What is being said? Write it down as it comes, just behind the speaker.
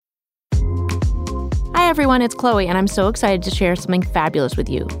everyone, it's Chloe, and I'm so excited to share something fabulous with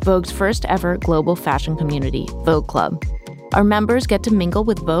you. Vogue's first ever global fashion community, Vogue Club. Our members get to mingle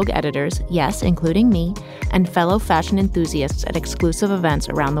with Vogue editors, yes, including me, and fellow fashion enthusiasts at exclusive events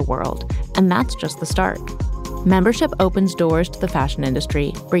around the world. And that's just the start. Membership opens doors to the fashion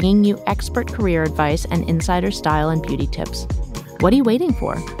industry, bringing you expert career advice and insider style and beauty tips. What are you waiting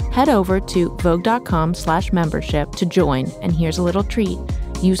for? Head over to vogue.com/membership to join, and here's a little treat.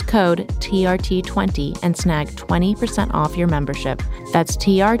 Use code TRT20 and snag 20% off your membership. That's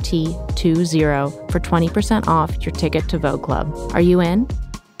TRT20 for 20% off your ticket to Vogue Club. Are you in?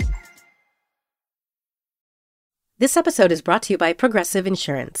 This episode is brought to you by Progressive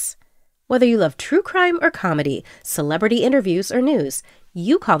Insurance. Whether you love true crime or comedy, celebrity interviews or news,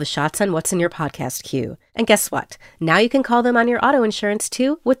 you call the shots on what's in your podcast queue. And guess what? Now you can call them on your auto insurance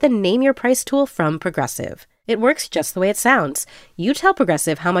too with the Name Your Price tool from Progressive. It works just the way it sounds. You tell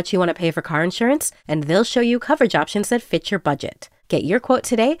Progressive how much you want to pay for car insurance, and they'll show you coverage options that fit your budget. Get your quote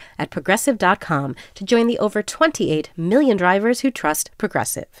today at Progressive.com to join the over 28 million drivers who trust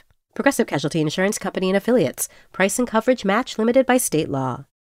Progressive. Progressive Casualty Insurance Company and Affiliates. Price and coverage match limited by state law.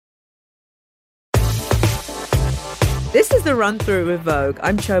 This is the run-through with Vogue.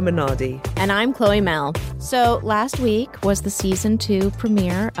 I'm Choma Nardi. And I'm Chloe Mel. So last week was the season 2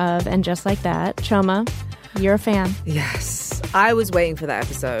 premiere of And Just Like That. Choma, you're a fan. Yes, I was waiting for that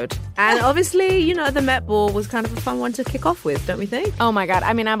episode. And obviously, you know, the Met Ball was kind of a fun one to kick off with, don't we think? Oh my God.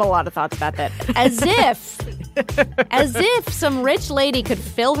 I mean, I have a lot of thoughts about that. As if some rich lady could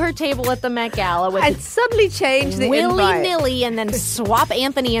fill her table at the Met Gala with and suddenly change the invite. Willy-nilly and then swap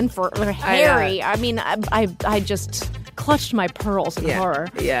Anthony in for Harry. I mean, I just clutched my pearls in horror.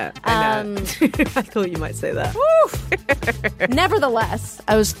 Yeah, I know. I thought you might say that. Nevertheless,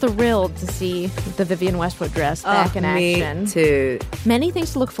 I was thrilled to see the Vivienne Westwood dress back in action. Me too. Many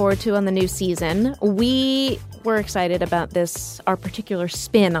things to look forward to on the new season. We were excited about our particular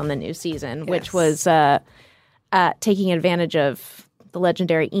spin on the new season, which was taking advantage of the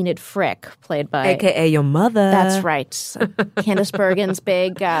legendary Enid Frick, played by... AKA your mother. That's right. Candice Bergen's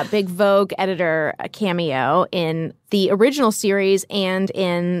big Vogue editor cameo in the original series and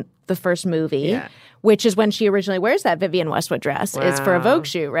in the first movie, which is when she originally wears that Vivienne Westwood dress. Wow. It's for a Vogue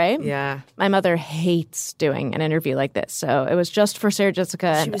shoot, right? Yeah. My mother hates doing an interview like this, so it was just for Sarah Jessica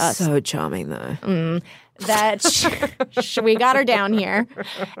and us. She was so charming, though. We got her down here,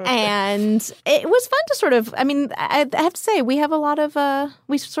 and it was fun to sort of, I mean, I have to say, we have a lot of,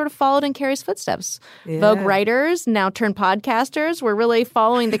 we sort of followed in Carrie's footsteps. Yeah. Vogue writers, now turned podcasters. We're really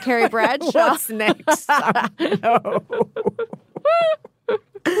following the Carrie Bradshaw. What's next? No.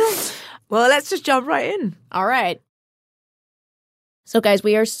 Well, let's just jump right in. All right. So, guys,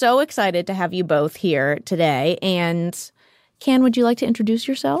 we are so excited to have you both here today, and Can, would you like to introduce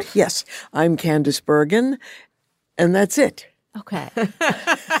yourself? Yes, I'm Candice Bergen, and that's it. Okay.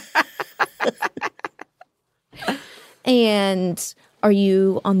 And are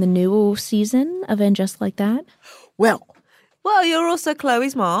you on the new season of And Just Like That? Well, you're also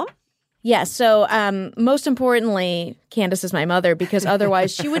Chloe's mom. Yeah, so most importantly, Candice is my mother, because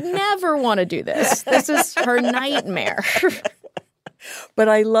otherwise she would never want to do this. This is her nightmare. But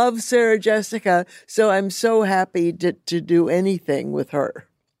I love Sarah Jessica, so I'm so happy to do anything with her.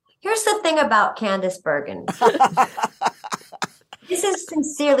 Here's the thing about Candice Bergen. This is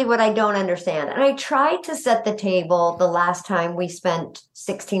sincerely what I don't understand. And I tried to set the table the last time we spent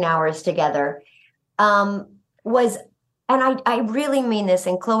 16 hours together. And I really mean this,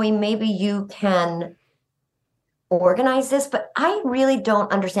 and Chloe, maybe you can organize this, but I really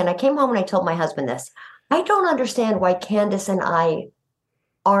don't understand. I came home and I told my husband this. I don't understand why Candice and I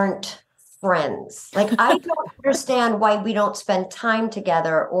aren't friends. Like, I don't understand why we don't spend time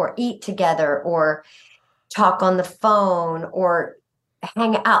together or eat together or talk on the phone or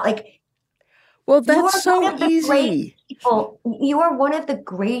hang out. Like, well, that's so easy. You are one of the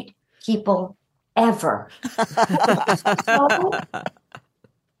great people ever. So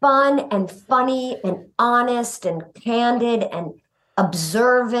fun and funny and honest and candid and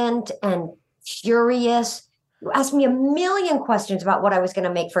observant and curious. You asked me a million questions about what I was going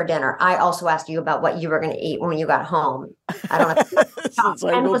to make for dinner. I also asked you about what you were going to eat when you got home. I don't know. Since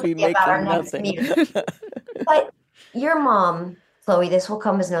I will be making nothing. But your mom, Chloe, this will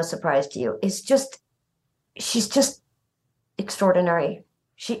come as no surprise to you, she's just extraordinary.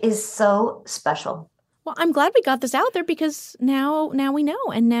 She is so special. Well, I'm glad we got this out there, because now we know,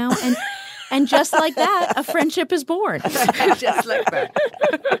 and just like that, a friendship is born. Just like that.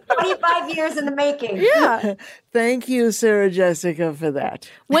 25 years in the making. Yeah. Thank you, Sarah Jessica, for that.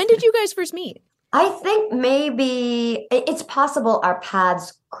 When did you guys first meet? I think maybe it's possible our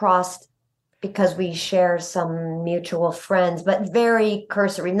paths crossed because we share some mutual friends, but very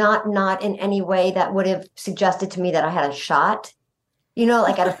cursory, not in any way that would have suggested to me that I had a shot,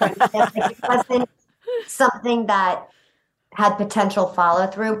 like at a friend's death. Like, it wasn't something that had potential follow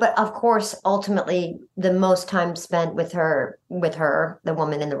through. But of course, ultimately, the most time spent with her, the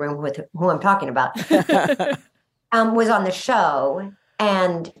woman in the room with who I'm talking about, was on the show.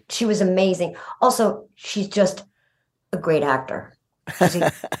 And she was amazing. Also, she's just a great actor.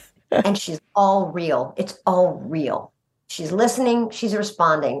 And she's all real. It's all real. She's listening. She's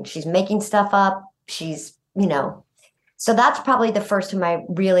responding. She's making stuff up. She's, So that's probably the first time I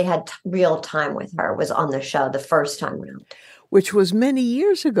really had real time with her, was on the show the first time around. Which was many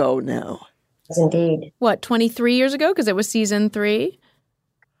years ago now. Yes, indeed. What, 23 years ago? Because it was season 3?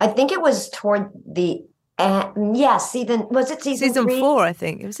 I think it was toward the was it season 3? 4, I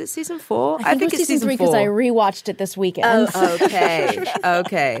think. Was it season 4? I think it was season 3 because I rewatched it this weekend. Oh,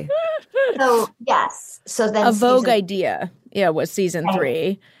 okay. So, yes. So then A Vogue Idea, was season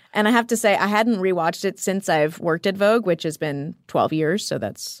 3. And I have to say, I hadn't rewatched it since I've worked at Vogue, which has been 12 years, so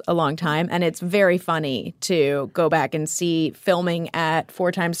that's a long time. And it's very funny to go back and see filming at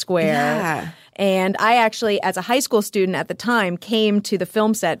 4 Times Square. Yeah. And I actually, as a high school student at the time, came to the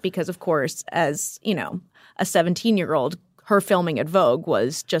film set because, of course, as, a 17-year-old, her filming at Vogue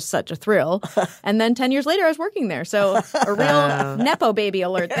was just such a thrill. And then 10 years later, I was working there. So a real Nepo baby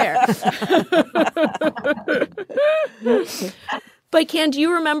alert there. But Can, do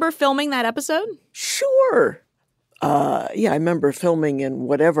you remember filming that episode? Sure. I remember filming in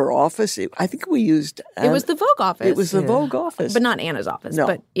whatever office. I think we used... It was the Vogue office. It was the Vogue office. But not Anna's office. No.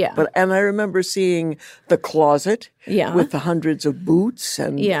 But yeah. And I remember seeing the closet with the hundreds of boots.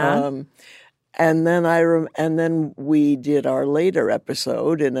 And and then and then we did our later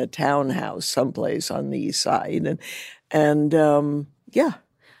episode in a townhouse someplace on the east side. And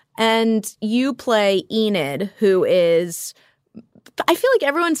And you play Enid, who is... I feel like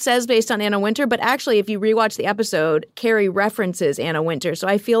everyone says based on Anna Wintour, but actually if you rewatch the episode, Carrie references Anna Wintour. So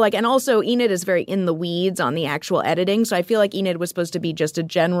I feel like, and also Enid is very in the weeds on the actual editing. So I feel like Enid was supposed to be just a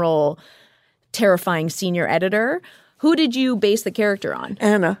general terrifying senior editor. Who did you base the character on?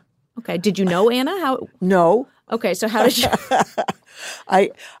 Anna. Okay. Did you know Anna? How? No. Okay. So how did you?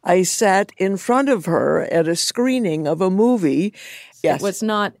 I sat in front of her at a screening of a movie. Yes. It was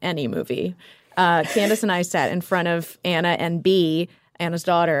not any movie. Candice and I sat in front of Anna and B, Anna's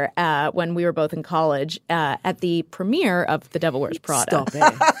daughter, when we were both in college at the premiere of The Devil Wears Prada. Stop it.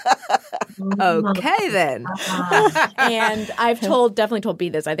 Okay, then. And I've definitely told B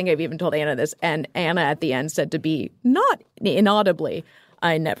this. I think I've even told Anna this. And Anna at the end said to B, not inaudibly,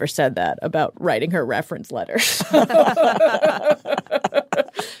 I never said that about writing her reference letters.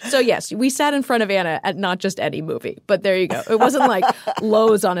 So, yes, we sat in front of Anna at not just any movie, but there you go. It wasn't like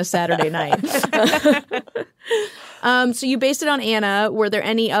Lowe's on a Saturday night. So you based it on Anna. Were there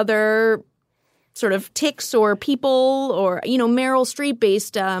any other sort of ticks or people or, Meryl Streep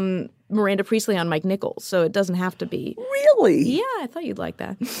based Miranda Priestley on Mike Nichols, so it doesn't have to be. Really? Yeah, I thought you'd like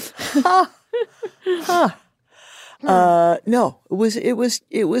that. No,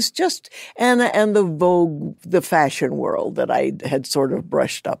 it was just Anna and the Vogue, the fashion world that I had sort of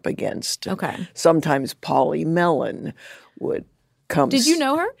brushed up against. Okay. Sometimes Polly Mellon would come. Did you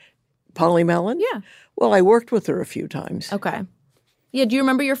know her? Polly Mellon? Yeah. Well, I worked with her a few times. Okay. Yeah. Do you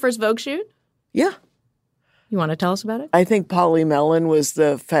remember your first Vogue shoot? Yeah. You want to tell us about it? I think Polly Mellon was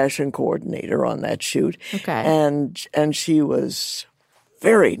the fashion coordinator on that shoot. Okay. And she was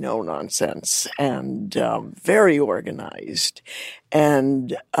very no-nonsense and very organized.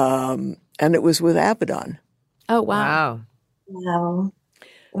 And it was with Abaddon. Oh, wow.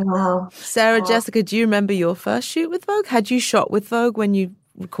 Wow. Sarah Jessica, do you remember your first shoot with Vogue? Had you shot with Vogue when you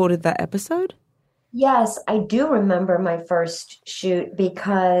recorded that episode? Yes, I do remember my first shoot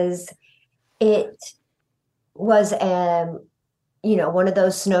because it was, one of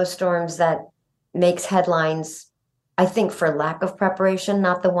those snowstorms that makes headlines, I think, for lack of preparation,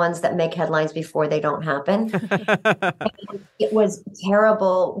 not the ones that make headlines before they don't happen. It was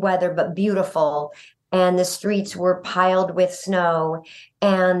terrible weather, but beautiful. And the streets were piled with snow.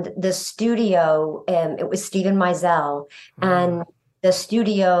 And the studio, it was Stephen Meisel. And the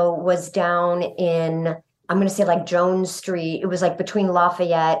studio was down in, I'm going to say like Jones Street. It was like between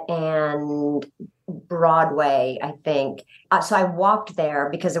Lafayette and Broadway, I think. So I walked there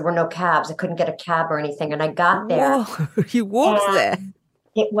because there were no cabs. I couldn't get a cab or anything. And I got there. Whoa, you walked there.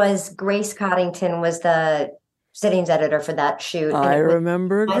 It was Grace Coddington was the sittings editor for that shoot. I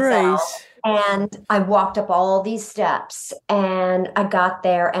remember Grace. And I walked up all these steps and I got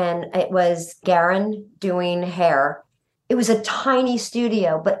there and it was Garen doing hair. It was a tiny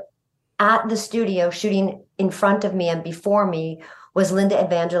studio, but at the studio shooting in front of me and before me was Linda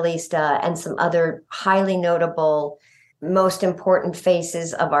Evangelista and some other highly notable, most important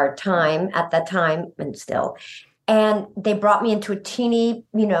faces of our time at that time and still. And they brought me into a teeny,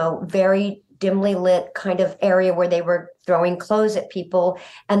 very dimly lit kind of area where they were throwing clothes at people.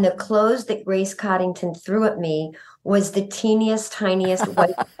 And the clothes that Grace Coddington threw at me was the teeniest, tiniest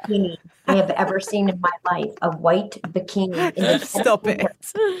white bikini I have ever seen in my life. A white bikini. Stop it.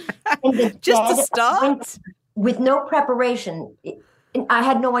 Just to start? With no preparation. I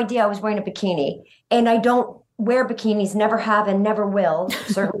had no idea I was wearing a bikini. And I don't wear bikinis, never have and never will.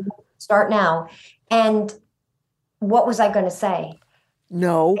 Certainly start now. And what was I going to say?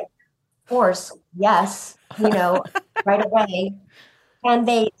 No. Of course, yes, right away. And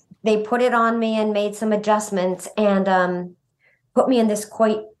they put it on me and made some adjustments and put me in this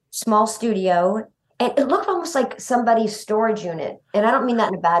quite small studio. And it looked almost like somebody's storage unit. And I don't mean that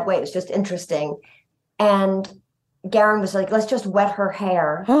in a bad way. It was just interesting. And Garen was like, let's just wet her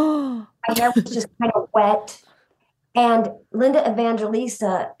hair. My hair was just kind of wet. And Linda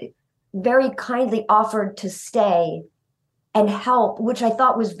Evangelista very kindly offered to stay and help, which I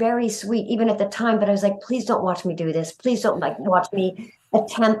thought was very sweet, even at the time. But I was like, please don't watch me do this. Please don't watch me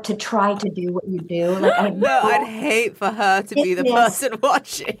attempt to try to do what you do. I'd hate for her to be the person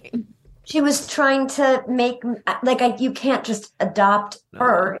watching. She was trying to make, you can't just adopt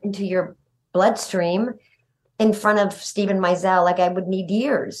her into your bloodstream in front of Stephen Meisel. I would need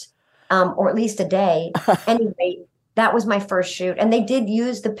years, or at least a day. Anyway, that was my first shoot. And they did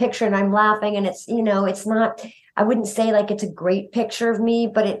use the picture, and I'm laughing, and it's, it's not, I wouldn't say it's a great picture of me,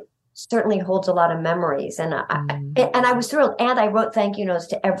 but it certainly holds a lot of memories. And I was thrilled. And I wrote thank you notes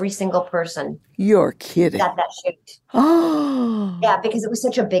to every single person. You're kidding. At that shoot. Oh. Yeah, because it was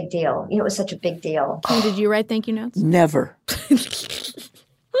such a big deal. It was such a big deal. And did you write thank you notes? Never.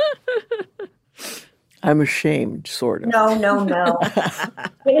 I'm ashamed, sort of. No.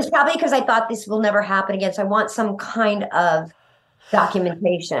 It was probably because I thought this will never happen again. So I want some kind of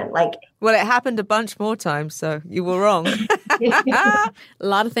documentation. Well, it happened a bunch more times, so you were wrong. A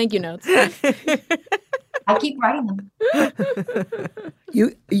lot of thank you notes. I keep writing them.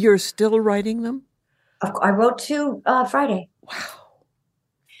 You're still writing them? I wrote 2 Friday. Wow.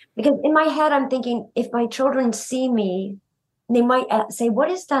 Because in my head, I'm thinking, if my children see me, they might say,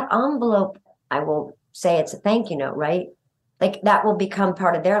 what is that envelope? I will say it's a thank you note, right? That will become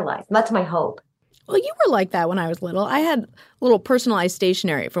part of their life. That's my hope. Well, you were like that when I was little. I had little personalized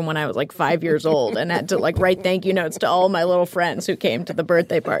stationery from when I was 5 years old and had to write thank you notes to all my little friends who came to the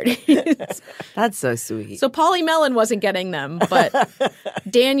birthday parties. That's so sweet. So Polly Mellon wasn't getting them, but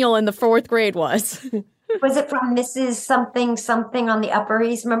Daniel in the 4th grade was. Was it from Mrs. Something on the Upper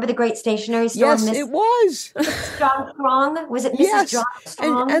East? Remember the great stationery store? Yes, it was. John Strong? Was it Mrs. Yes. John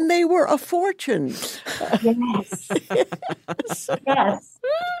Strong? And they were a fortune. Yes. Yes.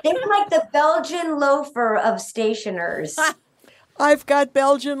 They were like the Belgian loafer of stationers. I've got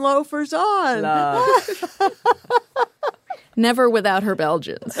Belgian loafers on. Never without her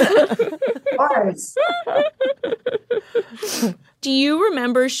Belgians. Of course. Do you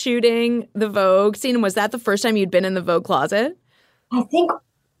remember shooting the Vogue scene? Was that the first time you'd been in the Vogue closet? I think,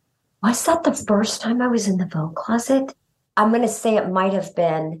 was that the first time I was in the Vogue closet? I'm going to say it might have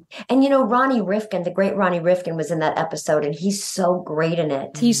been. And Ronnie Rifkin, the great Ronnie Rifkin, was in that episode, and he's so great in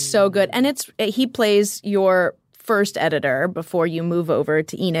it. He's so good. And he plays your first editor before you move over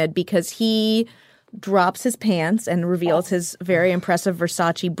to Enid, because he drops his pants and reveals his very impressive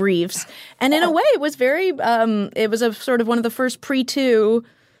Versace briefs. And in a way, it was it was a sort of one of the first pre-2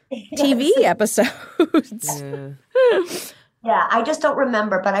 TV episodes. Yeah, I just don't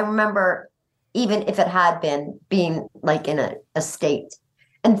remember, but I remember, even if it had been, being in a state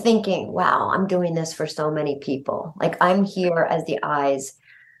and thinking, wow, I'm doing this for so many people. I'm here as the eyes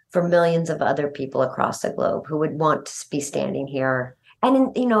for millions of other people across the globe who would want to be standing here.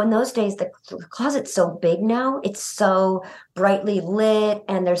 And in those days, the closet's so big now. It's so brightly lit,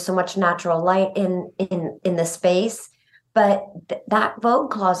 and there's so much natural light in the space. But that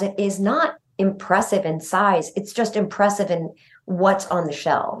Vogue closet is not impressive in size. It's just impressive in what's on the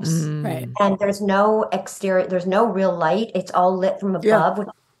shelves. Right. And there's no exterior. There's no real light. It's all lit from above. Yeah.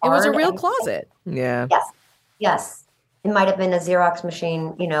 It was a real closet. Yeah. Yes. It might have been a Xerox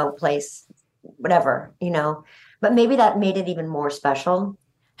machine, place, whatever, But maybe that made it even more special.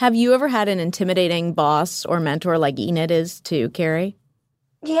 Have you ever had an intimidating boss or mentor like Enid is to Carrie?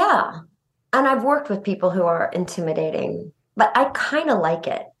 Yeah. And I've worked with people who are intimidating, but I kind of like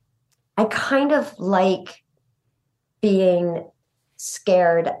it. I kind of like being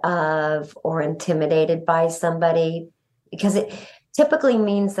scared of or intimidated by somebody, because typically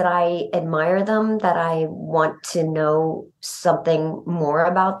means that I admire them, that I want to know something more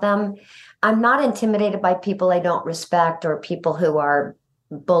about them. I'm not intimidated by people I don't respect or people who are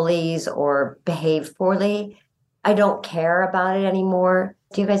bullies or behave poorly. I don't care about it anymore.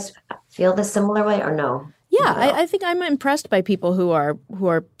 Do you guys feel the similar way or no? Yeah, no. I think I'm impressed by people who are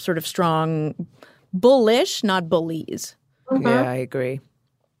sort of strong, bullish, not bullies. Mm-hmm. Yeah, I agree.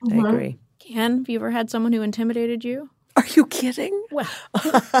 Mm-hmm. I agree. Ken, have you ever had someone who intimidated you? Are you kidding? Well.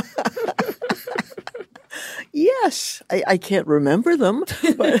 Yes. I can't remember them,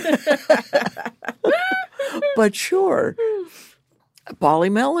 but sure. Polly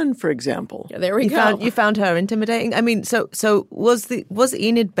Mellon, for example. Yeah, there we go. You found her intimidating? I mean, so was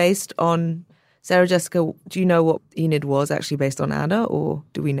Enid based on Sarah Jessica? Do you know what Enid was actually based on Anna, or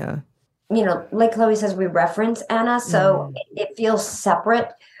do we know? You know, like Chloe says, we reference Anna, so it feels separate.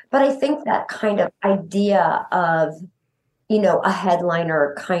 But I think that kind of idea of, you know, a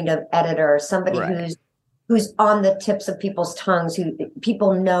headliner kind of editor, somebody who's on the tips of people's tongues, who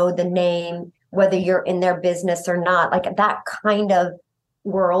people know the name, whether you're in their business or not, like that kind of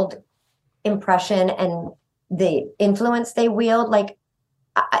world impression and the influence they wield. Like,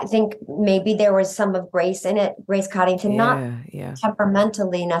 I think maybe there was some of Grace in it, Grace Coddington, not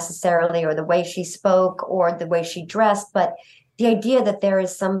temperamentally necessarily, or the way she spoke or the way she dressed, but the idea that there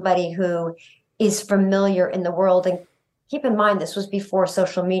is somebody who is familiar in the world. And keep in mind, this was before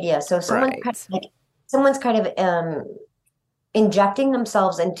social media. So someone's kind of injecting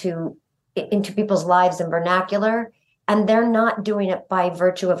themselves into people's lives in vernacular, and they're not doing it by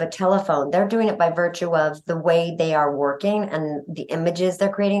virtue of a telephone. They're doing it by virtue of the way they are working and the images they're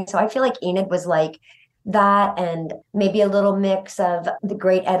creating. So I feel like Enid was like that, and maybe a little mix of the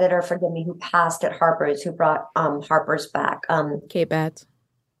great editor, forgive me, who passed at Harper's, who brought Harper's back. Kate Batts.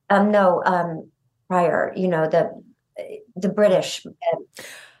 Prior, you know, the British.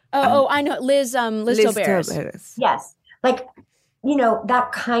 I know, Liz Toberis. Yes, like, you know,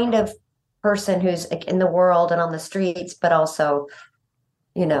 that kind of person who's like in the world and on the streets, but also,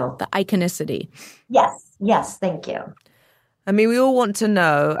 you know, the iconicity. Yes, thank you. I mean, we all want to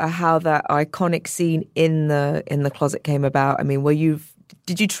know how that iconic scene in the closet came about. I mean,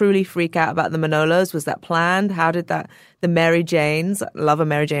 did you truly freak out about the Manolos? Was that planned? How did the Mary Janes, love a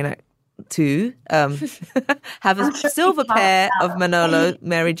Mary Jane too, have a silver pair of Manolo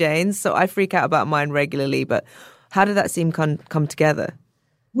Mary Janes? So I freak out about mine regularly, but how did that scene come together?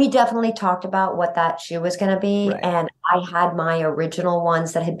 We definitely talked about what that shoe was going to be. Right. And I had my original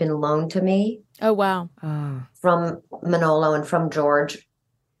ones that had been loaned to me. Oh, wow. From Manolo and from George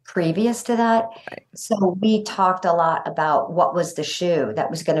previous to that. Right. So we talked a lot about what was the shoe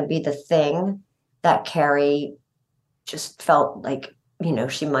that was going to be the thing that Carrie just felt like, you know,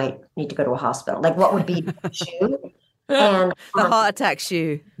 she might need to go to a hospital. Like, what would be the shoe? And the heart attack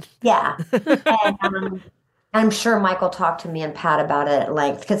shoe. Yeah. And I'm sure Michael talked to me and Pat about it at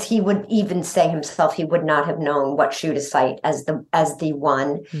length, because he would even say himself he would not have known what shoe to cite as the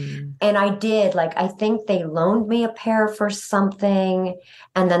one. And I did, like, I think they loaned me a pair for something,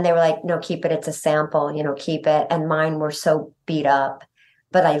 and then they were like, no, keep it, it's a sample, you know, keep it. And mine were so beat up,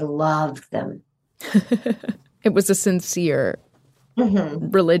 but I loved them. It was a sincere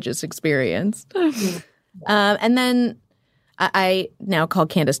religious experience. And then I now call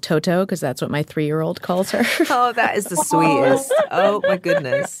Candice Toto, because that's what my 3-year-old calls her. Oh, that is the sweetest. Oh, my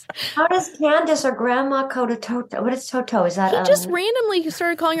goodness. How does Candice or Grandma call to Toto? What is Toto? Is that... He just randomly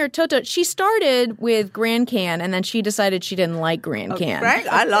started calling her Toto. She started with Grand Can, and then she decided she didn't like Grand Can.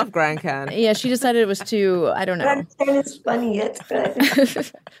 I love Grand Can. Yeah, she decided it was too, I don't know. That's funny. That's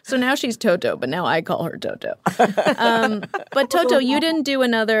good. So now she's Toto, but now I call her Toto. But Toto, you didn't do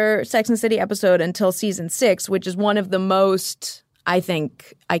another Sex and the City episode until season 6, which is one of the most, I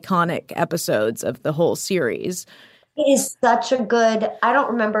think, iconic episodes of the whole series. It is such a good, I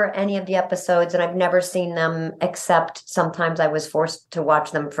don't remember any of the episodes, and I've never seen them, except sometimes I was forced to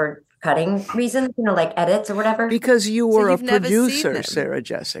watch them for cutting reasons, you know, like edits or whatever. Because you were a producer, Sarah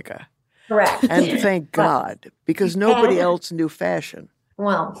Jessica. Correct. And thank God, because nobody else knew fashion.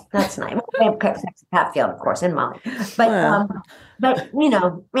 Well, that's nice. Hatfield, of course, and Molly. But you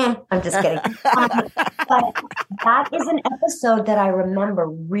know, I'm just kidding. But that is an episode that I remember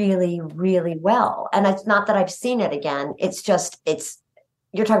really, really well. And it's not that I've seen it again. It's just,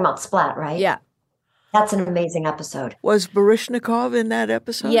 you're talking about Splat, right? Yeah. That's an amazing episode. Was Baryshnikov in that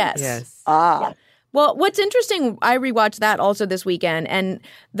episode? Yes. Ah. Well, what's interesting, I rewatched that also this weekend, and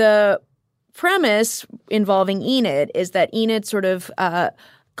the premise involving Enid is that Enid sort of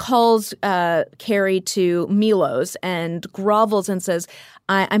calls Carrie to Milos and grovels and says,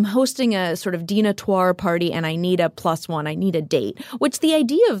 I'm hosting a sort of dînatoire party and I need a +1, I need a date, which the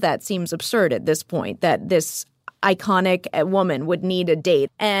idea of that seems absurd at this point, that this iconic woman would need a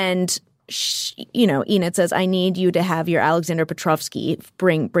date. And, Enid says, I need you to have your Alexander Petrovsky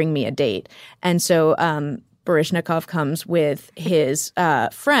bring me a date. And so Baryshnikov comes with his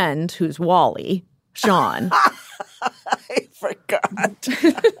friend, who's Wally, Sean. I forgot.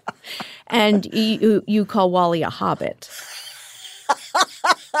 And you call Wally a hobbit.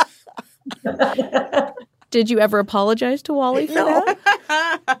 Did you ever apologize to Wally for that?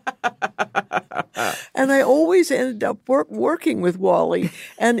 And I always ended up working with Wally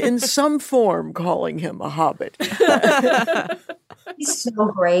and in some form calling him a hobbit. He's so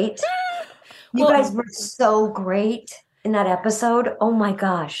great. You guys were so great in that episode. Oh, my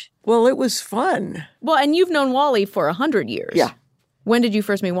gosh. Well, it was fun. Well, and you've known Wally for 100 years. Yeah. When did you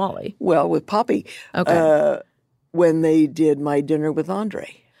first meet Wally? Well, with Poppy. Okay. When they did My Dinner with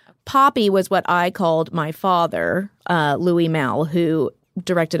Andre. Poppy was what I called my father, Louis Malle, who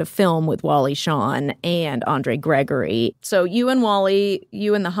directed a film with Wally Shawn and Andre Gregory. So you and Wally,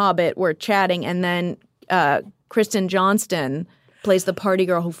 you and the Hobbit were chatting, and then Kristen Johnston plays the party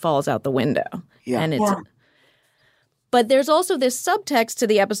girl who falls out the window. Yeah. And But there's also this subtext to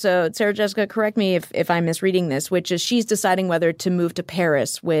the episode. Sarah Jessica, correct me if I'm misreading this, which is she's deciding whether to move to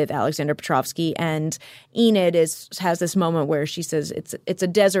Paris with Alexander Petrovsky, and Enid has this moment where she says it's a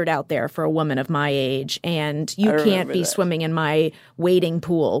desert out there for a woman of my age, and you can't be swimming in my wading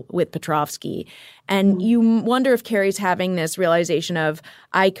pool with Petrovsky. And you wonder if Carrie's having this realization of,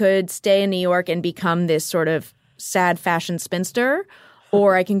 I could stay in New York and become this sort of sad fashion spinster,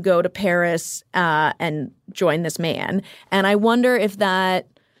 or I can go to Paris and join this man. And I wonder if that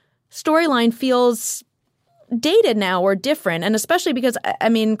storyline feels dated now or different. And especially because, I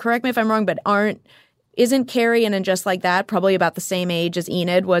mean, correct me if I'm wrong, but isn't Carrie in And Just Like That probably about the same age as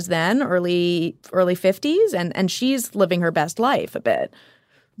Enid was then, early 50s? And she's living her best life a bit.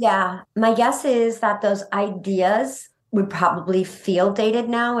 Yeah. My guess is that those ideas would probably feel dated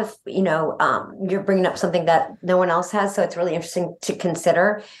now if, you're bringing up something that no one else has. So it's really interesting to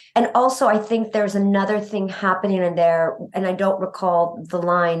consider. And also, I think there's another thing happening in there, and I don't recall the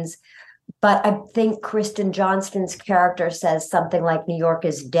lines, but I think Kristen Johnston's character says something like, New York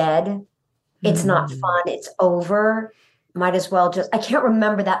is dead. It's not fun. It's over. Might as well I can't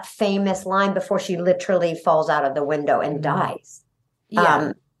remember that famous line before she literally falls out of the window and dies.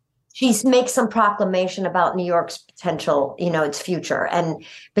 Yeah. She makes some proclamation about New York's potential, its future. And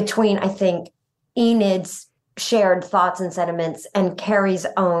between, I think, Enid's shared thoughts and sentiments and Carrie's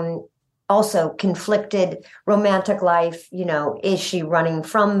own also conflicted romantic life, is she running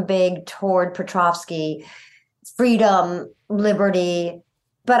from big toward Petrovsky, freedom, liberty?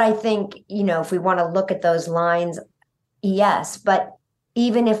 But I think, if we want to look at those lines, yes. But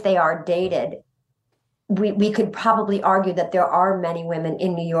even if they are dated, we could probably argue that there are many women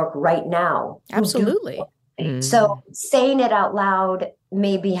in New York right now. Absolutely. So saying it out loud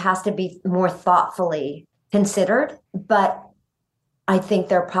maybe has to be more thoughtfully considered. But I think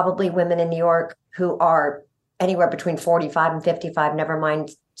there are probably women in New York who are anywhere between 45 and 55, never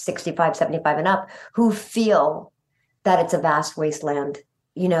mind 65, 75 and up, who feel that it's a vast wasteland,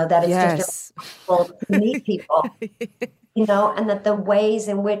 that it's just impossible to meet people, and that the ways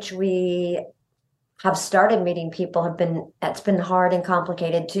in which we have started meeting people it's been hard and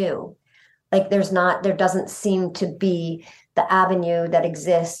complicated too. Like there doesn't seem to be the avenue that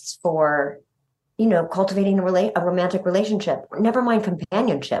exists for, cultivating a romantic relationship, never mind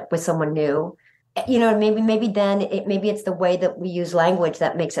companionship with someone new. Maybe then it's the way that we use language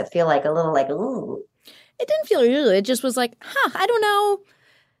that makes it feel like a little like, ooh. It didn't feel ooh. It just was like, I don't know,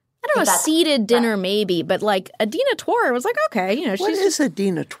 a seated dinner maybe, but like a dînatoire was like, okay, What is a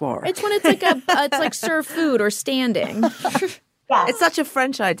dînatoire? It's when it's like it's like serve food or standing. Yes. It's such a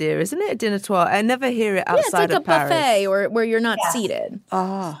French idea, isn't it? A dînatoire. I never hear it outside it's like of Paris. a buffet or where you're not seated.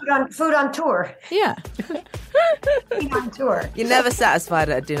 Food on tour. Yeah. Food on tour. You're never satisfied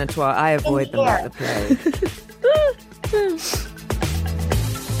at a dînatoire. I avoid them at the play.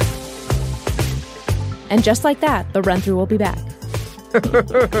 And just like that, the run-through will be back. I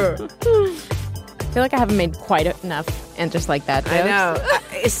feel like I haven't made quite enough and just like that jokes. I know.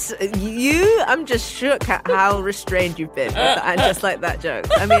 I'm just shook at how restrained you've been with the and just like that jokes.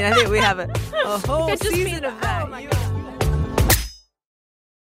 I mean, I think we have a whole season of that.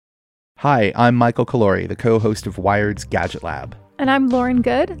 Hi, I'm Michael Calori, the co-host of Wired's Gadget Lab. And I'm Lauren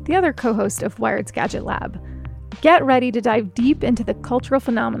Good, the other co-host of Wired's Gadget Lab. Get ready to dive deep into the cultural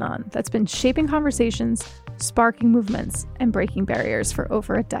phenomenon that's been shaping conversations, sparking movements, and breaking barriers for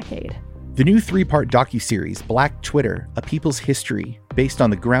over a decade. The new 3-part docuseries, Black Twitter, A People's History, based on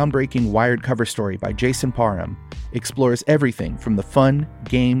the groundbreaking Wired cover story by Jason Parham, explores everything from the fun,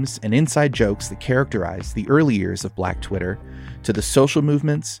 games, and inside jokes that characterize the early years of Black Twitter to the social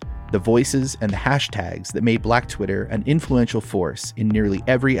movements, the voices, and the hashtags that made Black Twitter an influential force in nearly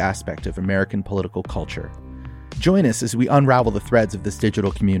every aspect of American political culture. Join us as we unravel the threads of this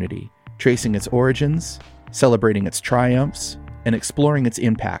digital community, tracing its origins, celebrating its triumphs, and exploring its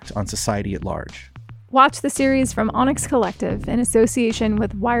impact on society at large. Watch the series from Onyx Collective in association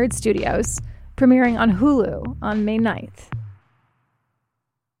with Wired Studios, premiering on Hulu on May 9th.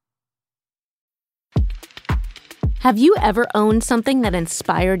 Have you ever owned something that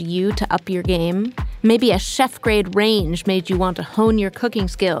inspired you to up your game? Maybe a chef-grade range made you want to hone your cooking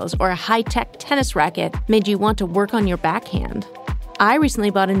skills, or a high-tech tennis racket made you want to work on your backhand. I recently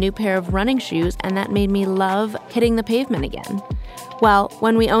bought a new pair of running shoes, and that made me love hitting the pavement again. Well,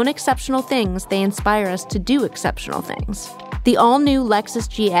 when we own exceptional things, they inspire us to do exceptional things. The all-new Lexus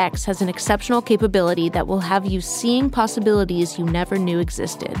GX has an exceptional capability that will have you seeing possibilities you never knew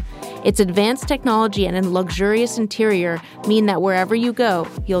existed. Its advanced technology and a luxurious interior mean that wherever you go,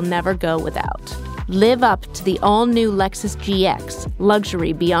 you'll never go without. Live up to the all-new Lexus GX,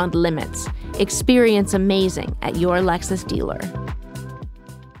 luxury beyond limits. Experience amazing at your Lexus dealer.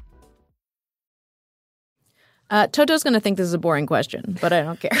 Toto's going to think this is a boring question, but I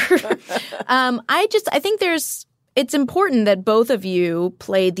don't care. I think it's important that both of you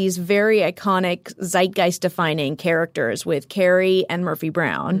played these very iconic, zeitgeist-defining characters with Carrie and Murphy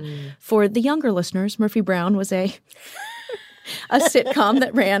Brown. For the younger listeners, Murphy Brown was a sitcom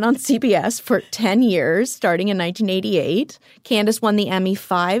that ran on CBS for 10 years, starting in 1988. Candice won the Emmy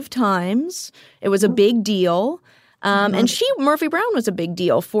 5 times. It was a big deal. And Murphy Brown was a big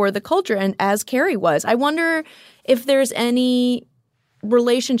deal for the culture, and as Carrie was. I wonder if there's any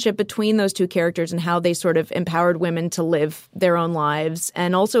relationship between those two characters and how they sort of empowered women to live their own lives,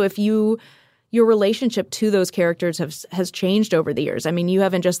 and also if your relationship to those characters has changed over the years. I mean, you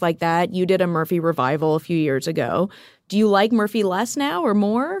haven't just like that. You did a Murphy revival a few years ago. Do you like Murphy less now or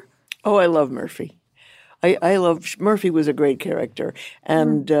more? Oh, I love Murphy. I love Murphy was a great character,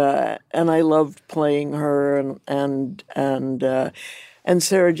 and I loved playing her and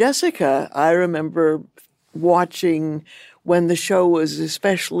Sarah Jessica. I remember watching when the show was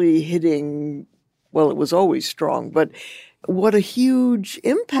especially hitting. Well, it was always strong, but what a huge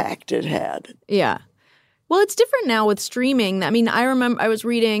impact it had. Yeah. Well, it's different now with streaming. I mean, I remember I was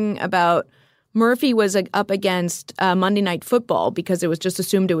reading about Murphy was up against Monday Night Football because it was just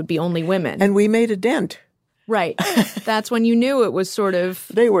assumed it would be only women. And we made a dent. Right. That's when you knew it was sort of...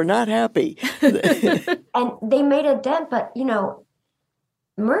 They were not happy. And they made a dent, but,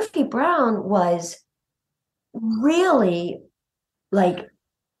 Murphy Brown was really,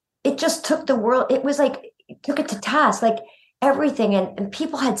 it just took the world, it was it took it to task, everything. And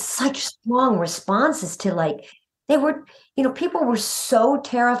people had such strong responses to, they were, people were so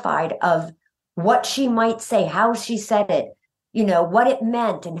terrified of what she might say, how she said it, what it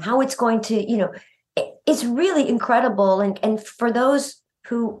meant and how it's going to, it's really incredible. And for those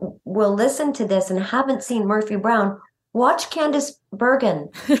who will listen to this and haven't seen Murphy Brown, watch Candice Bergen.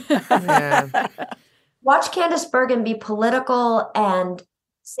 Yeah. Watch Candice Bergen be political and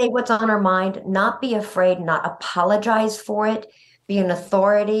say what's on her mind, not be afraid, not apologize for it, be an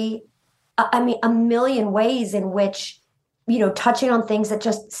authority. I mean, a million ways in which, touching on things that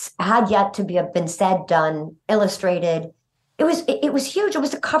just had yet to have been said, done, illustrated. It was huge. It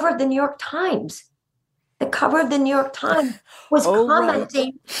was the cover of the New York Times. The cover of the New York Times was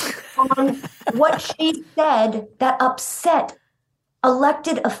commenting on what she said that upset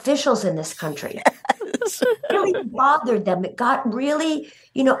elected officials in this country. Yes. It really bothered them. It got really,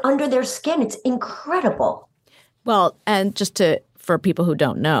 under their skin. It's incredible. Well, and for people who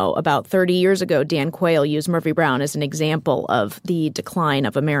don't know, about 30 years ago, Dan Quayle used Murphy Brown as an example of the decline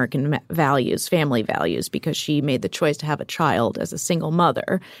of American values, family values, because she made the choice to have a child as a single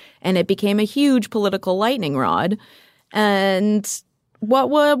mother. And it became a huge political lightning rod. And what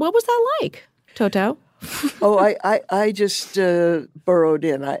was that like, Toto? I just burrowed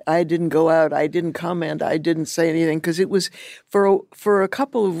in. I didn't go out. I didn't comment. I didn't say anything because it was for a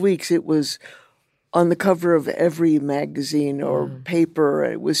couple of weeks. It was on the cover of every magazine or paper.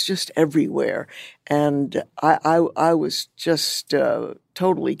 It was just everywhere, and I was just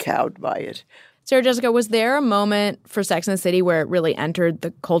totally cowed by it. Sarah Jessica, was there a moment for Sex and the City where it really entered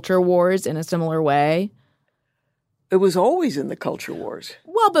the culture wars in a similar way? It was always in the culture wars.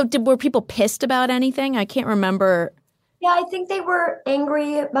 Well, but were people pissed about anything? I can't remember. Yeah, I think they were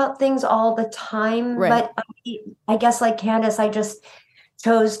angry about things all the time. Right. But I guess like Candice, I just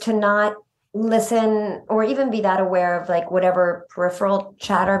chose to not listen or even be that aware of like whatever peripheral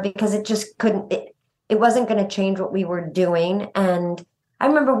chatter, because it just couldn't, it wasn't going to change what we were doing. And I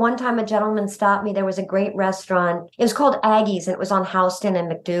remember one time a gentleman stopped me. There was a great restaurant. It was called Aggie's, and it was on Houston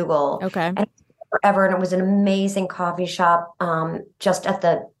and McDougal. Okay. And forever, and it was an amazing coffee shop just at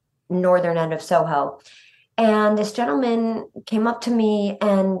the northern end of Soho. And this gentleman came up to me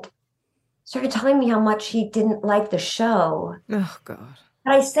and started telling me how much he didn't like the show. Oh, God.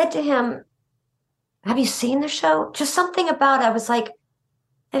 And I said to him, have you seen the show? Just something about it. I was like,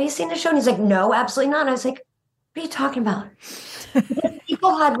 have you seen the show? And he's like, no, absolutely not. And I was like, what are you talking about?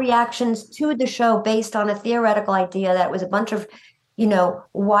 People had reactions to the show based on a theoretical idea that it was a bunch of,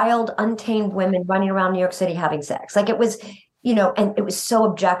 wild, untamed women running around New York City having sex. Like it was, and it was so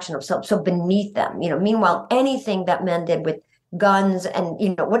objectionable, so beneath them. Meanwhile, anything that men did with guns and,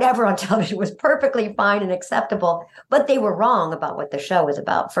 whatever on television was perfectly fine and acceptable, but they were wrong about what the show was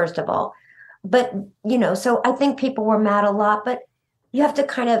about, first of all. But, so I think people were mad a lot, but you have to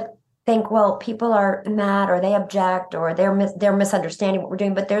kind of think, well, people are mad or they object or they're misunderstanding what we're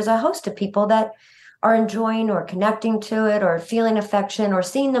doing. But there's a host of people that are enjoying or connecting to it or feeling affection or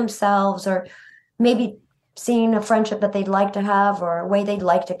seeing themselves or maybe seeing a friendship that they'd like to have or a way they'd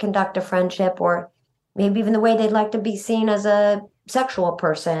like to conduct a friendship or maybe even the way they'd like to be seen as a sexual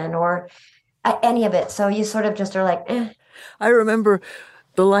person or any of it. So you sort of just are like, eh. I remember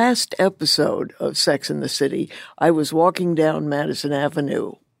the last episode of Sex and the City, I was walking down Madison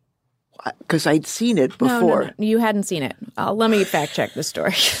Avenue because I'd seen it before. No. You hadn't seen it. Let me fact check the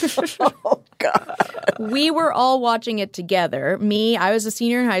story. Oh, God. We were all watching it together. I was a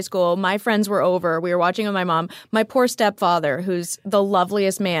senior in high school. My friends were over. We were watching with my mom. My poor stepfather, who's the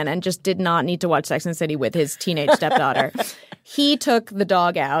loveliest man and just did not need to watch Sex and the City with his teenage stepdaughter. He took the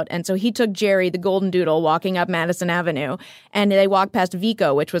dog out, and so he took Jerry, the golden doodle, walking up Madison Avenue, and they walked past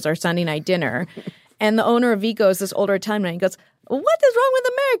Vico, which was our Sunday night dinner. And the owner of Vico is this older Italian man. He goes, what is wrong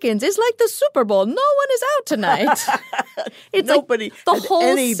with Americans? It's like the Super Bowl. No one is out tonight. It's nobody like the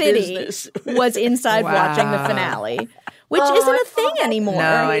whole city business. was inside watching the finale, which isn't a thing anymore. No,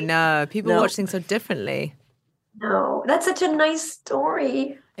 I know. People watch things so differently. No, that's such a nice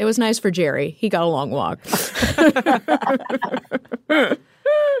story. It was nice for Jerry. He got a long walk. I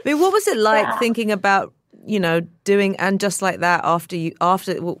mean, what was it like thinking about, doing and just like that after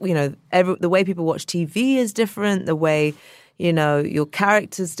the way people watch TV is different, the way, your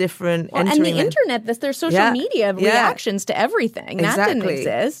character's different. Well, and the internet, there's social media reactions to everything. Exactly. That didn't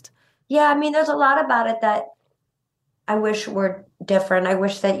exist. Yeah, I mean, there's a lot about it that I wish were different. I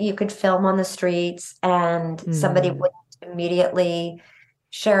wish that you could film on the streets and somebody would immediately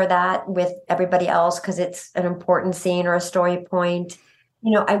share that with everybody else because it's an important scene or a story point.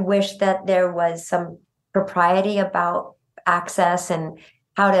 I wish that there was some propriety about access and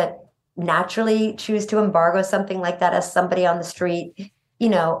how to naturally choose to embargo something like that as somebody on the street.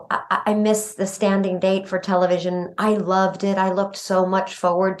 I miss the standing date for television. I loved it. I looked so much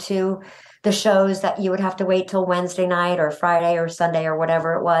forward to the shows that you would have to wait till Wednesday night or Friday or Sunday or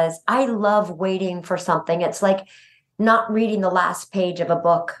whatever it was. I love waiting for something. It's like not reading the last page of a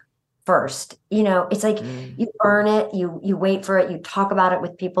book first. It's like you earn it, you wait for it, you talk about it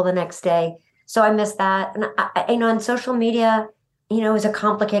with people the next day. So I miss that. And on social media, is a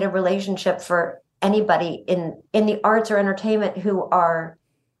complicated relationship for anybody in the arts or entertainment who are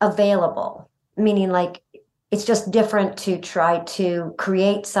available, meaning like it's just different to try to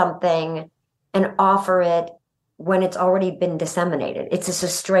create something and offer it when it's already been disseminated. It's just a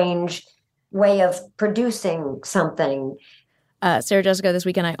strange way of producing something. Sarah Jessica, this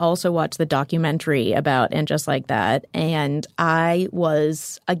weekend I also watched the documentary about And Just Like That, and I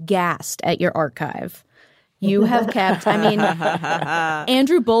was aghast at your archive. You have kept,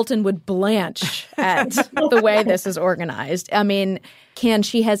 Andrew Bolton would blanch at the way this is organized.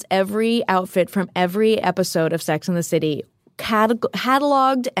 She has every outfit from every episode of Sex and the City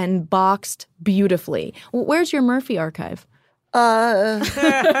cataloged and boxed beautifully. Where's your Murphy archive?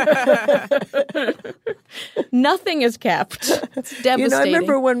 Nothing is kept. It's devastating. I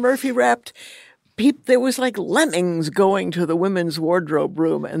remember when Murphy wrapped, there was like lemmings going to the women's wardrobe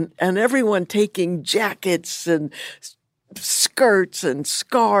room and everyone taking jackets and skirts and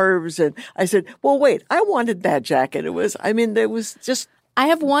scarves. And I said, well, wait, I wanted that jacket. There was just... I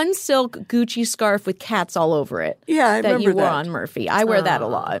have one silk Gucci scarf with cats all over it. Yeah, I remember that you wore on Murphy. I wear that a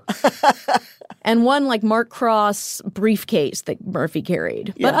lot. And one like Mark Cross briefcase that Murphy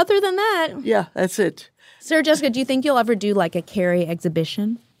carried. Yeah. But other than that... Yeah, that's it. Sarah Jessica, do you think you'll ever do like a Carrie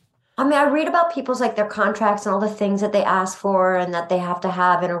exhibition? I mean, I read about people's like their contracts and all the things that they ask for and that they have to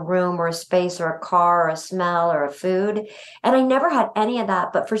have in a room or a space or a car or a smell or a food. And I never had any of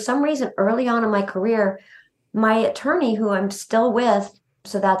that. But for some reason, early on in my career, my attorney, who I'm still with,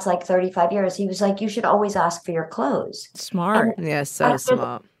 so that's like 35 years, he was like, you should always ask for your clothes. Smart. And Yeah, so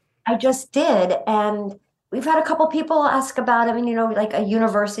smart. I just did. And we've had a couple people ask about it. I mean, you know, like a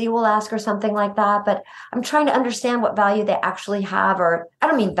university will ask or something like that. But I'm trying to understand what value they actually have. Or I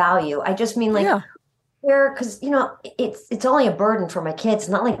don't mean value. I just mean like where, because, you know, it's only a burden for my kids. It's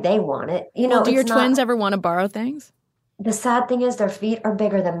not like they want it. You know, well, do your twins ever want to borrow things? The sad thing is their feet are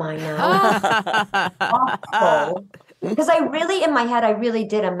bigger than mine now. Awful. Because I really, in my head, I really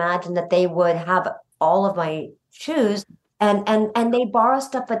did imagine that they would have all of my shoes and they borrow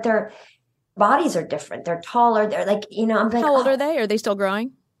stuff, but their bodies are different. They're taller. They're like, you know, I'm like, how old are they? Are they still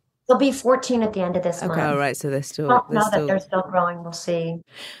growing? They'll be 14 at the end of this month. Okay, all right. So they're still. Now that they're still growing, we'll see.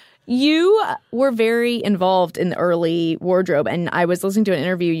 You were very involved in the early wardrobe, and I was listening to an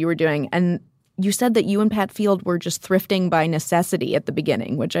interview you were doing, and you said that you and Pat Field were just thrifting by necessity at the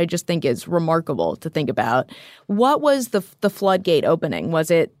beginning, which I just think is remarkable to think about. What was the floodgate opening? Was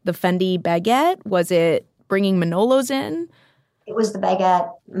it the Fendi baguette? Was it bringing Manolos in? It was the baguette.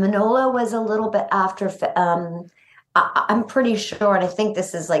 Manolo was a little bit after. I'm pretty sure, and I think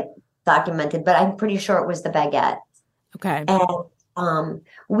this is like documented, but I'm pretty sure it was the baguette. Okay. And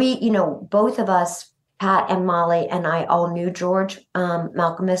we, you know, both of us, Pat and Molly and I, all knew George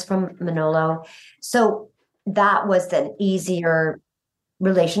Malcolmus from Manolo. So that was an easier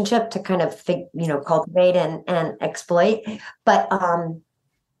relationship to kind of, cultivate and exploit. But,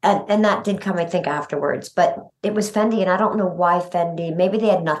 and that did come, I think, afterwards. But it was Fendi, and I don't know why Fendi. Maybe they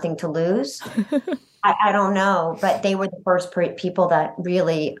had nothing to lose. I don't know. But they were the first people that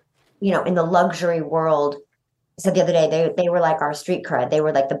really, you know, in the luxury world, I said the other day, they were like our street cred. They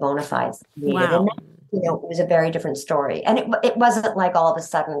were like the bona fides. Wow. And you know, it was a very different story. And it wasn't like all of a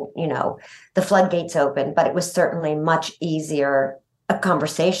sudden, you know, the floodgates open, but it was certainly much easier a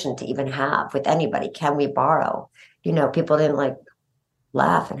conversation to even have with anybody. Can we borrow? You know, people didn't like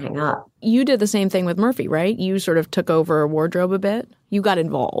laugh and hang up. You did the same thing with Murphy, right? You sort of took over a wardrobe a bit. You got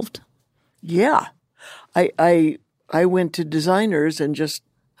involved. Yeah. I went to designers and just...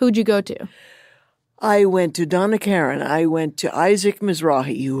 Who'd you go to? I went to Donna Karan. I went to Isaac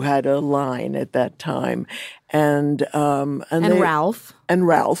Mizrahi, who had a line at that time, and Ralph. And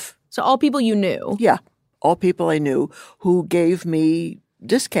Ralph. So all people you knew. Yeah, all people I knew who gave me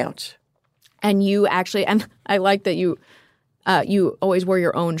discounts. And you actually, and I like that you always wore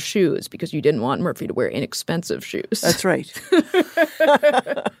your own shoes because you didn't want Murphy to wear inexpensive shoes. That's right.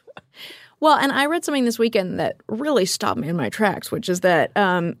 Well, and I read something this weekend that really stopped me in my tracks, which is that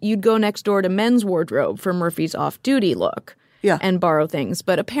you'd go next door to men's wardrobe for Murphy's off-duty look and borrow things.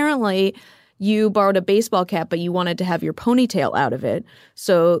 But apparently you borrowed a baseball cap, but you wanted to have your ponytail out of it.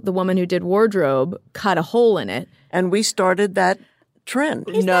 So the woman who did wardrobe cut a hole in it. And we started that trend.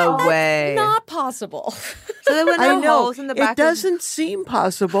 No way. Not possible. So there were no holes in the back. It doesn't seem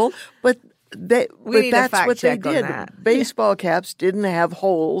possible, but that's what they did. Baseball caps didn't have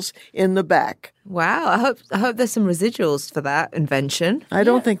holes in the back. Wow. I hope there's some residuals for that invention. I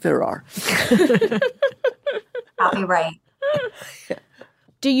don't think there are. Probably right.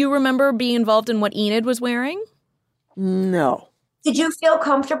 Do you remember being involved in what Enid was wearing? No. Did you feel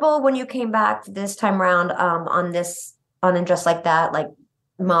comfortable when you came back this time around on And Just Like That, like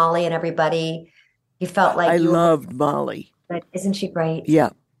Molly and everybody? You felt like I loved Molly. Isn't she great? Yeah,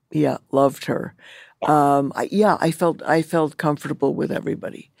 loved her. Yeah. I felt comfortable with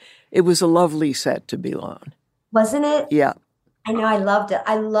everybody. It was a lovely set to be on. Wasn't it? Yeah. I know, I loved it.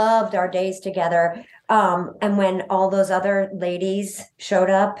 I loved our days together. And when all those other ladies showed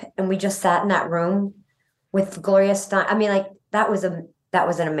up and we just sat in that room with Gloria Steinem, I mean, like that was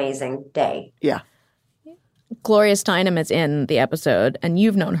an amazing day. Yeah. Gloria Steinem is in the episode, and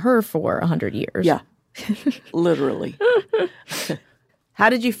you've known her for 100 years. Yeah, literally. How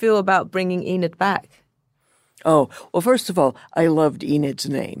did you feel about bringing Enid back? Oh, well, first of all, I loved Enid's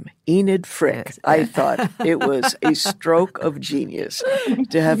name, Enid Frick. Yes. I thought it was a stroke of genius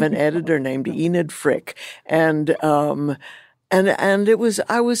to have an editor named Enid Frick. And it was,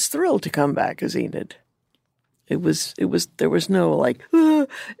 I was thrilled to come back as Enid. There was no like,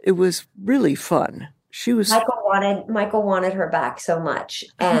 it was really fun. She was. Michael wanted her back so much.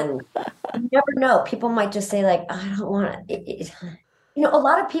 And you never know. People might just say like, I don't want it. You know, a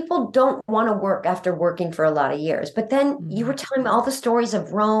lot of people don't want to work after working for a lot of years. But then you were telling me all the stories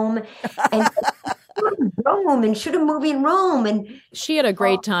of Rome and go to Rome and shoot a movie in Rome. And she had a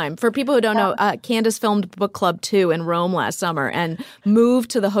great time. For people who don't know, Candice filmed Book Club 2 in Rome last summer and moved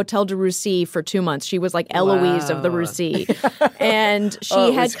to the Hotel de Russie for 2 months. She was like Eloise of the Russie. And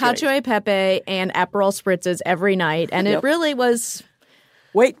she had cacio e pepe and Aperol spritzes every night. And it really was...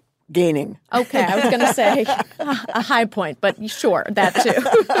 Weight gaining. Okay, I was going to say a high point, but sure, that too.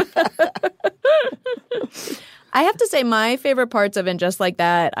 I have to say my favorite parts of And Just Like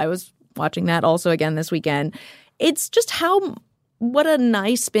That, I was watching that also again this weekend. It's just what a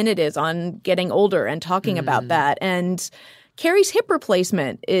nice spin it is on getting older and talking about that. And Carrie's hip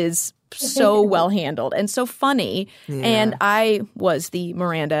replacement is so well handled and so funny. Yeah. And I was the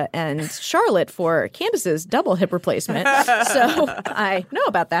Miranda and Charlotte for Candice's double hip replacement. So I know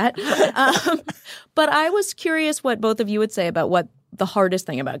about that. But I was curious what both of you would say about what the hardest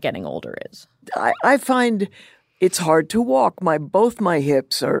thing about getting older is. I find it's hard to walk. Both my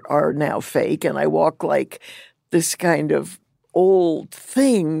hips are now fake, and I walk like this kind of old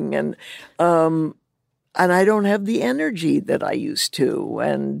thing, and I don't have the energy that I used to,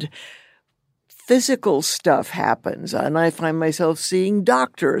 and physical stuff happens, and I find myself seeing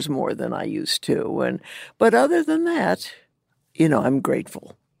doctors more than I used to, but other than that, I'm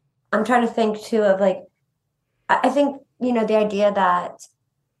grateful. I'm trying to think too of like, I think the idea that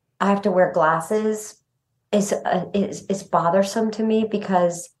I have to wear glasses is bothersome to me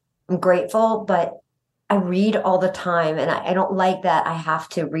because I'm grateful, but I read all the time, and I don't like that I have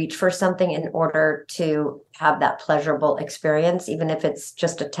to reach for something in order to have that pleasurable experience, even if it's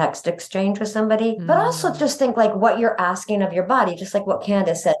just a text exchange with somebody. But also just think like what you're asking of your body, just like what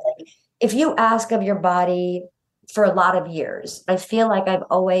Candice said. Like, if you ask of your body for a lot of years, I feel like I've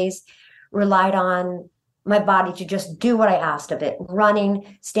always relied on my body to just do what I asked of it.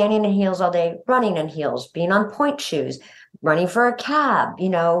 Running, standing in heels all day, running in heels, being on point shoes, running for a cab,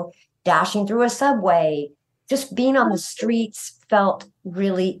 dashing through a subway, just being on the streets felt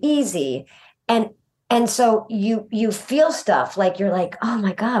really easy. And so you feel stuff like you're like, oh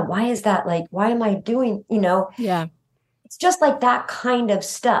my God, why is that? Like, why am I doing, Yeah. It's just like that kind of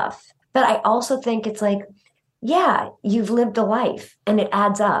stuff. But I also think it's like, yeah, you've lived a life and it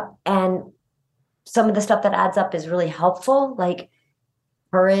adds up. And some of the stuff that adds up is really helpful, like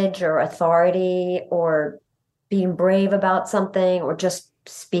courage or authority or being brave about something or just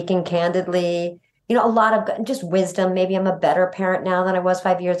speaking candidly, a lot of just wisdom. Maybe I'm a better parent now than I was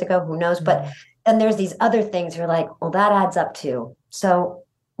 5 years ago. Who knows? But then there's these other things you're like, well, that adds up too. So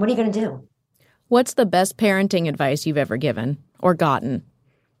what are you going to do? What's the best parenting advice you've ever given or gotten?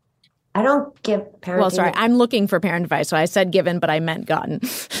 I don't give parenting. Well, sorry, I'm looking for parent advice. So I said given, but I meant gotten.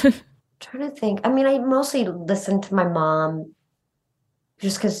 Trying to think. I mean, I mostly listen to my mom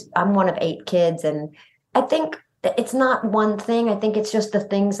just because I'm one of 8 kids. And I think it's not one thing. I think it's just the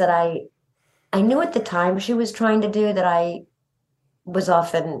things that I knew at the time she was trying to do that I was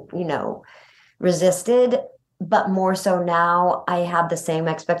often, resisted. But more so now, I have the same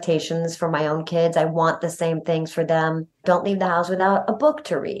expectations for my own kids. I want the same things for them. Don't leave the house without a book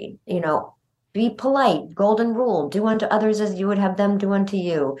to read. Be polite, golden rule, do unto others as you would have them do unto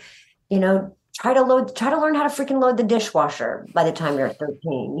you. Try to learn how to freaking load the dishwasher by the time you're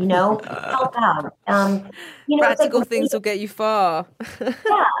 13, help out. Practical things will get you far. Yeah.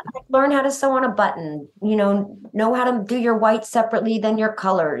 Learn how to sew on a button, know how to do your whites separately than your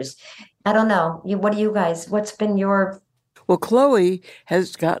colors. I don't know. What do you guys, what's been your... Well, Chloe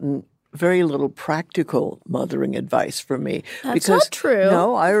has gotten very little practical mothering advice from me. That's not true.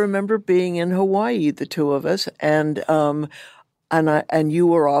 No, I remember being in Hawaii, the two of us, and you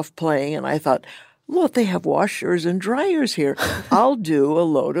were off playing, and I thought, look, they have washers and dryers here. I'll do a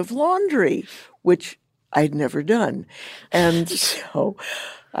load of laundry, which I'd never done. And so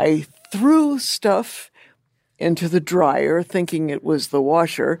I threw stuff into the dryer thinking it was the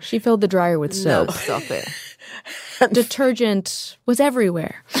washer. She filled the dryer with soap. No, stop it. Detergent was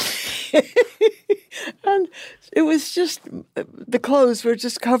everywhere. And it was just, the clothes were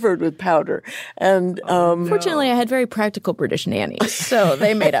just covered with powder. And fortunately, I had very practical British nannies, so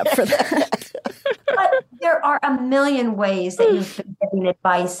they made up for that. But there are a million ways that you've been giving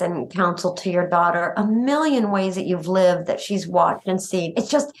advice and counsel to your daughter, a million ways that you've lived that she's watched and seen. It's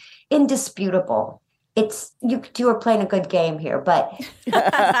just indisputable. You are playing a good game here, but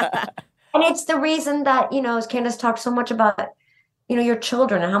and it's the reason that, as Candice talked so much about, your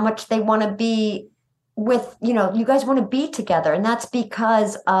children and how much they want to be with, you guys want to be together. And that's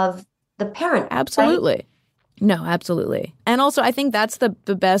because of the parent. Absolutely. Right? No, absolutely. And also, I think that's the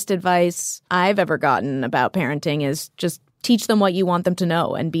best advice I've ever gotten about parenting is just teach them what you want them to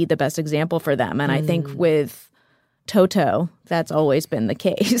know and be the best example for them. And I think with Toto. That's always been the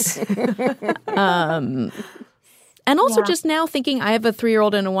case. And also just now thinking, I have a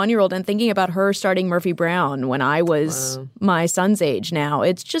 3-year-old and a 1-year-old, and thinking about her starting Murphy Brown when I was my son's age now.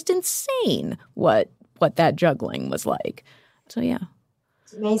 It's just insane what that juggling was like. So, yeah.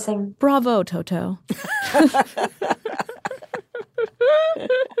 It's amazing. Bravo, Toto.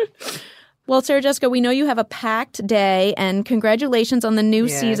 Well, Sarah Jessica, we know you have a packed day, and congratulations on the new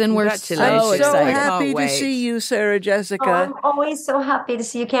season. We're so excited. I'm so happy to see you, Sarah Jessica. Oh, I'm always so happy to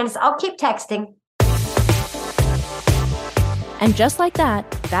see you, Candice. I'll keep texting. And just like that,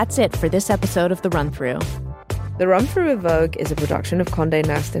 that's it for this episode of The Run-Through. The Run-Through with Vogue is a production of Condé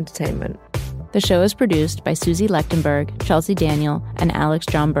Nast Entertainment. The show is produced by Susie Lechtenberg, Chelsea Daniel, and Alex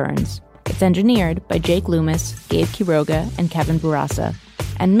John Burns. It's engineered by Jake Loomis, Gabe Quiroga, and Kevin Bourassa,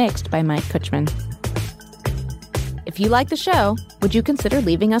 and mixed by Mike Kutchman. If you like the show, would you consider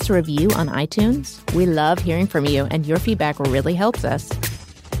leaving us a review on iTunes? We love hearing from you, and your feedback really helps us.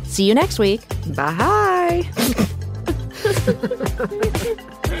 See you next week. Bye.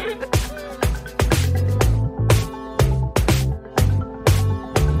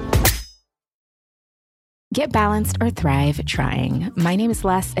 Get balanced or thrive trying. My name is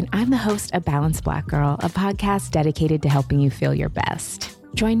Les, and I'm the host of Balanced Black Girl, a podcast dedicated to helping you feel your best.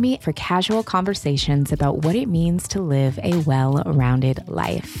 Join me for casual conversations about what it means to live a well-rounded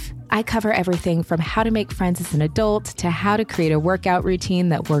life. I cover everything from how to make friends as an adult, to how to create a workout routine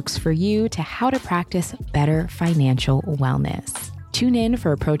that works for you, to how to practice better financial wellness. Tune in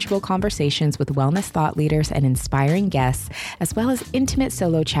for approachable conversations with wellness thought leaders and inspiring guests, as well as intimate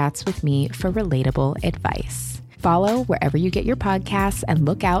solo chats with me for relatable advice. Follow wherever you get your podcasts and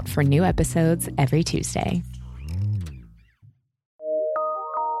look out for new episodes every Tuesday.